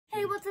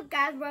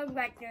guys? Welcome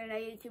back to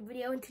another YouTube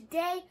video. And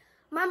today,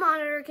 my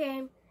monitor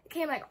came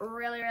like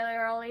really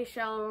early.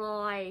 So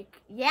like,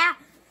 yeah,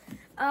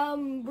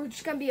 we're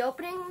just gonna be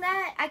opening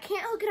that. I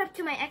can't hook it up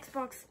to my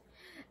Xbox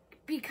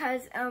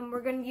because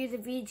we're gonna use a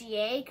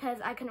VGA because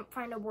I couldn't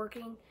find a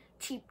working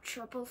cheap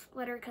triple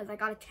splitter because I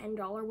got a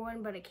 $10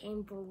 one, but it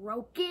came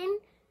broken.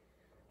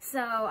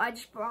 So I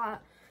just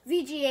brought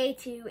VGA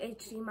to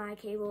HDMI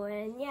cable,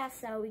 and yeah,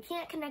 so we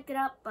can't connect it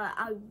up, but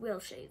I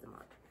will show you the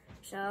monitor.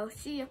 So,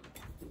 see you.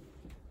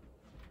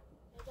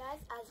 Hey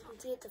guys, as you can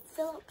see, it's a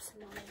Philips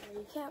monitor.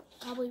 You can't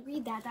probably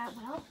read that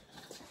well,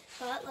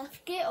 but let's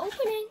get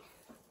opening.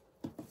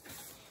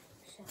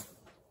 So.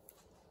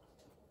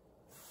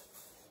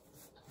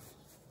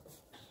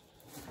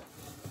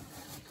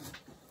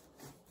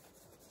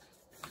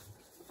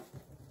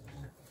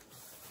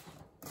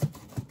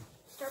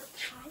 Start with the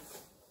side.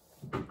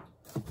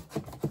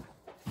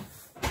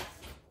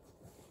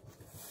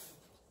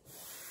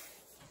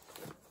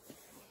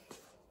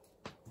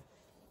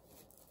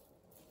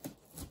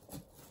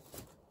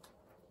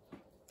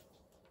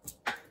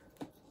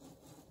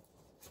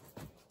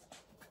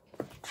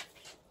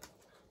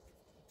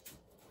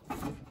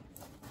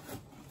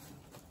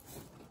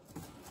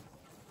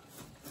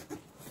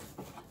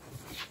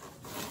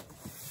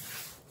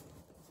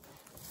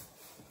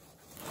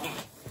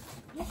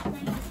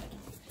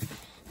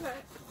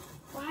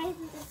 Why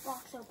isn't this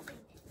box open?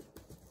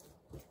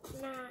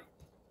 Not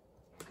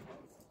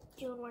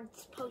doing what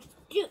it's supposed to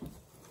do.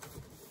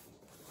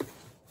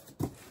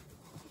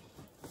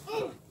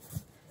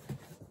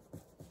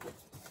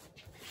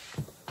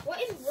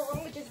 What is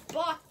wrong with this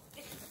box?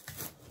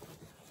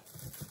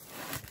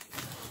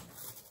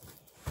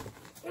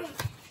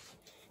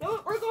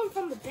 No, we're going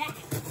from the back.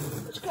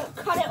 We're just gonna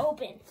cut it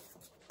open.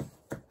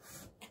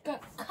 Just gonna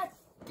cut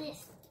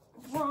this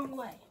wrong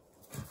way.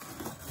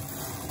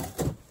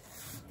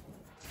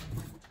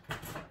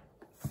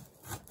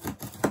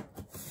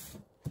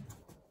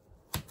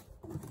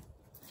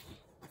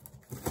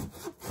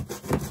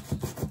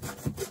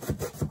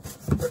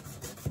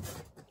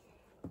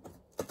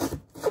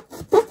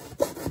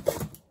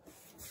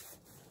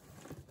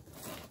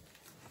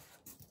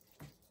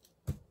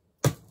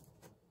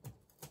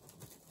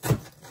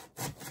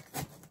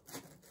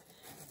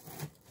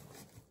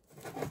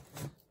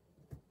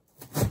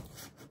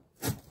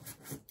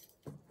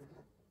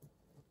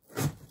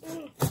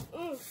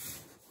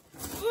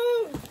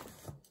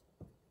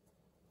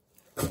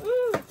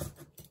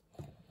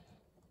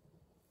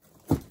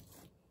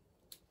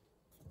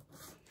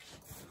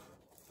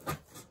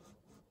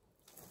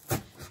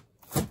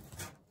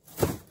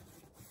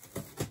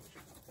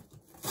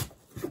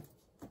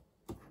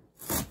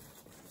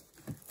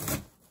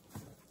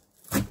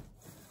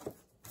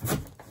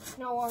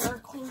 No longer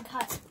clean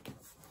cut.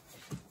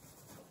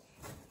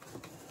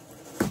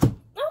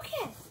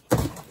 Okay,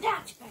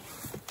 that's better.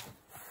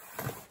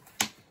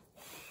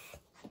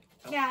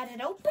 Got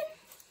it open.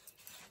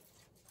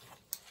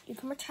 You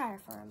can retire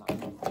for a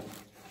moment.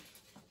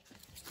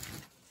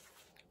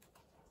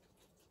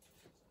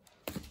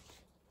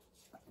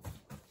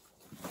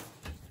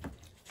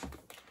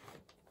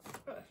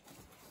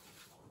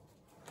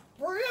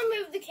 We're gonna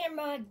move the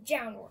camera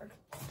downward.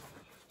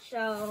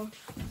 So.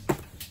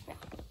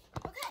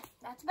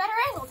 That's a better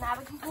angle. Now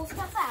we can pull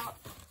stuff out.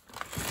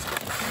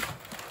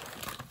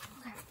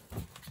 Okay.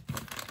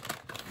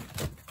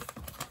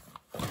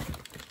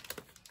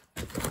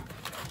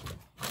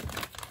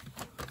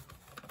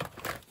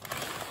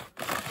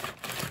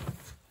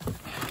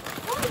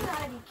 Oh, we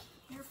gotta be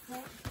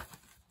careful.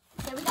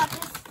 Okay, we got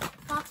this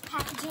box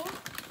packaging.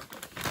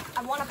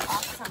 I want to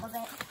pop some of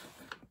it.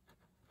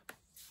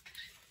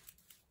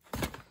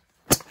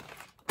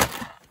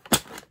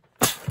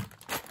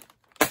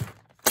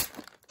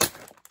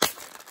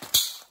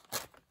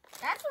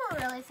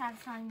 Really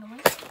satisfying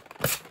noise.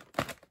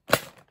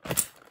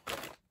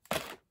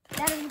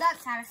 Dad, isn't that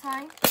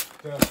satisfying?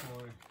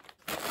 Definitely.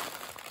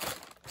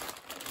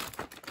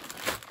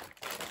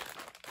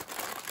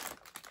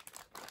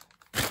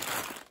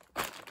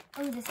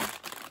 Look at this one.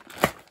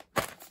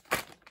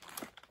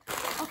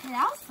 Okay,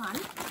 that was fun.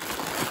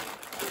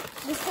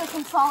 Let's take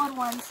some solid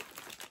ones.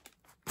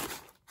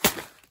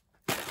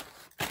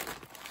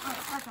 Oh,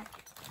 perfect.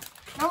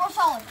 No more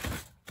solid.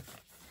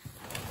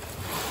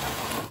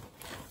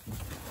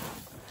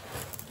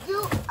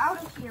 Out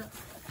of here.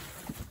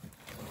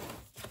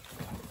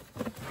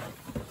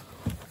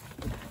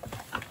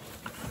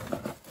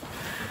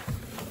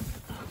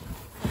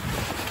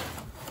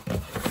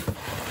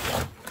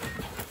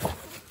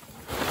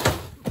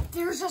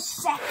 There's a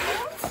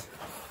second.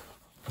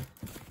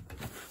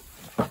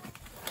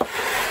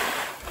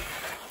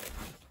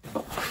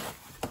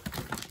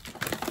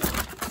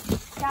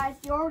 Guys,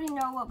 you already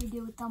know what we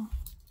do with them.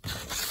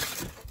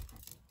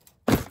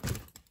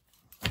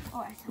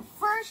 Alright, so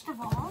first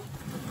of all,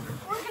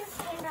 we're going to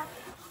stand up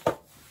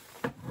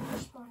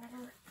this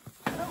monitor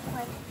real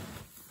quick.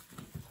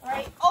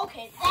 Alright,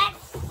 okay,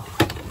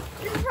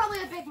 this is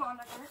probably a big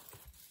monitor.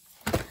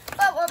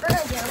 But what we're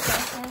going to do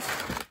first is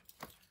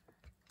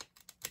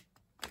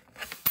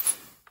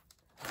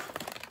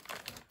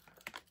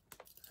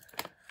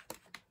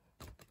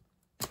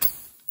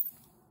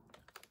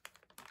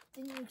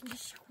we can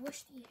just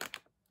squish the air.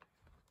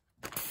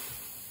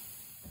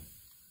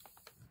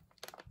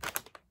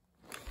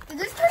 Did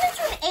this turn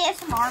into an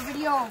ASMR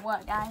video or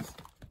what, guys?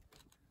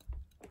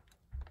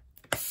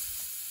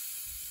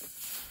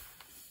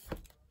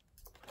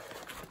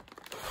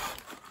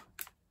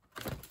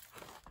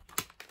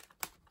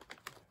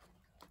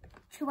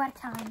 Two at a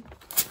time.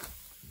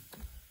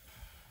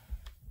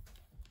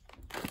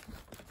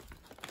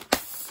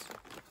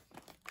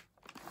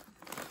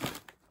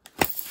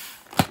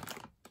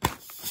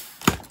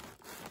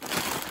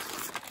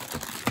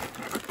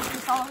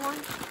 This all one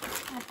in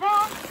the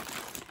back.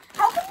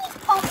 How come these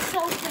pop so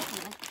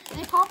quickly?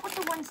 They pop with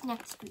the ones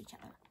next to each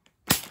other.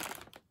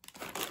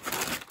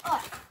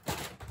 Alright.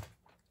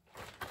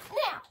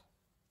 Now,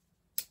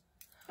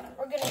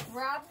 we're gonna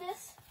grab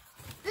this.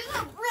 This is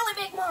a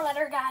really big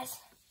monitor, guys.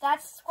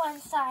 That's one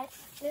side.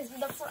 This is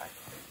the front.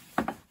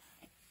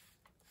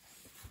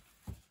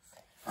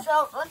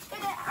 So let's get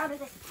it out of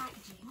this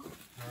packaging.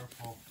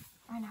 Careful.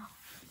 I know.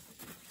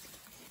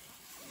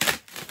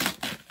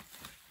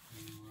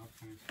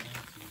 That's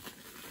expensive.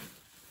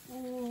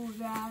 Ooh,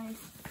 guys.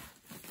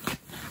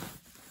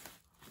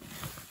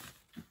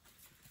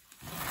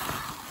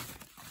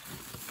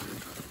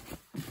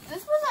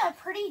 This was a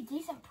pretty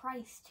decent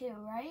price too,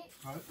 right?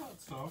 I thought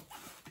so.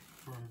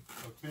 For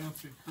a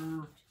fancy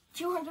curved.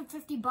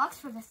 $250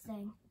 for this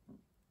thing.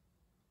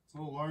 It's a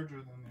little larger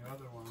than the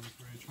other ones.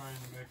 Were you trying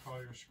to make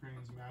all your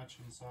screens match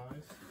in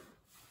size?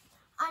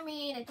 I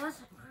mean, it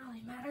doesn't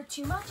really matter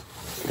too much.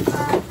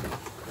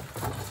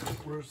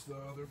 Where's the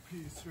other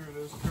piece? Here it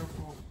is.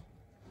 Careful.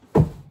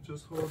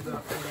 Just hold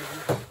that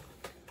for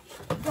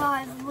me.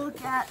 Guys,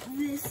 look at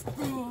this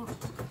thing.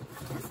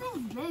 This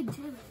thing's big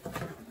too.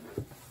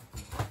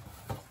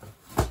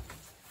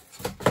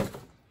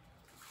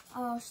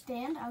 Oh,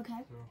 stand? Okay.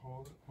 So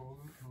hold it,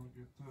 and we'll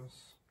get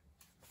this.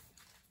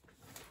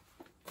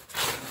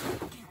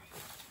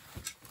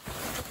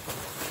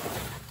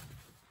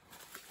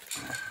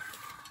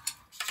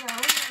 So,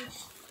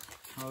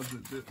 How's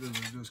it? Does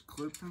it just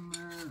clip in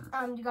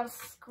there? you gotta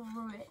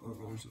screw it. Oh,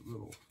 there's a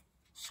little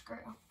Screw.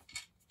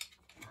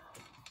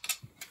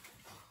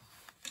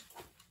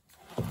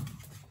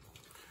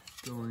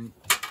 going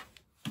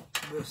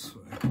this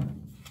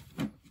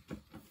way.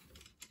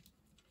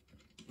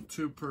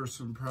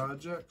 Two-person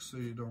project, so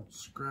you don't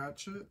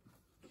scratch it.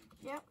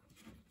 Yep.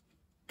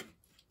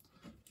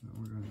 Now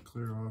we're going to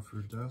clear off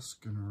your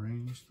desk and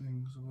arrange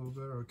things a little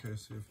bit. Okay,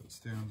 see if it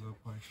stands up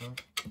like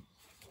that.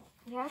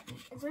 Yeah.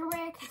 Is there a way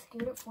I can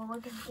scoot it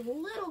forward? Because it's a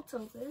little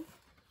tilted.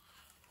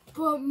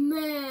 But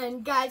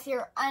man, guys,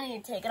 here, I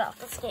need to take it off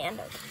the stand.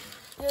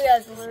 You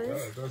guys lose. Yeah,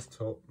 it does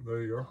tilt.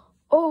 There you go.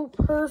 Oh,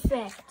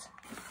 perfect.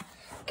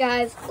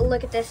 Guys,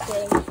 look at this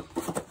thing.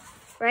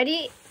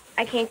 Ready?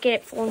 I can't get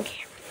it full on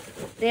camera.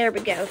 There we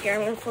go. Here,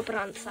 I'm going to flip it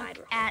on the side.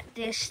 At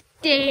this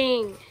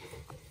thing.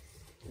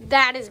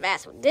 That is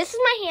massive. This is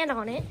my hand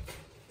on it.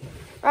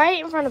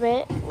 Right in front of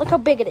it. Look how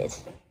big it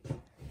is.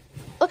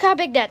 Look how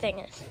big that thing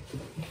is.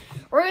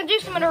 We're going to do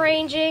some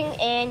arranging,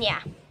 and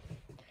yeah.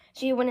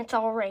 See you when it's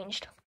all arranged.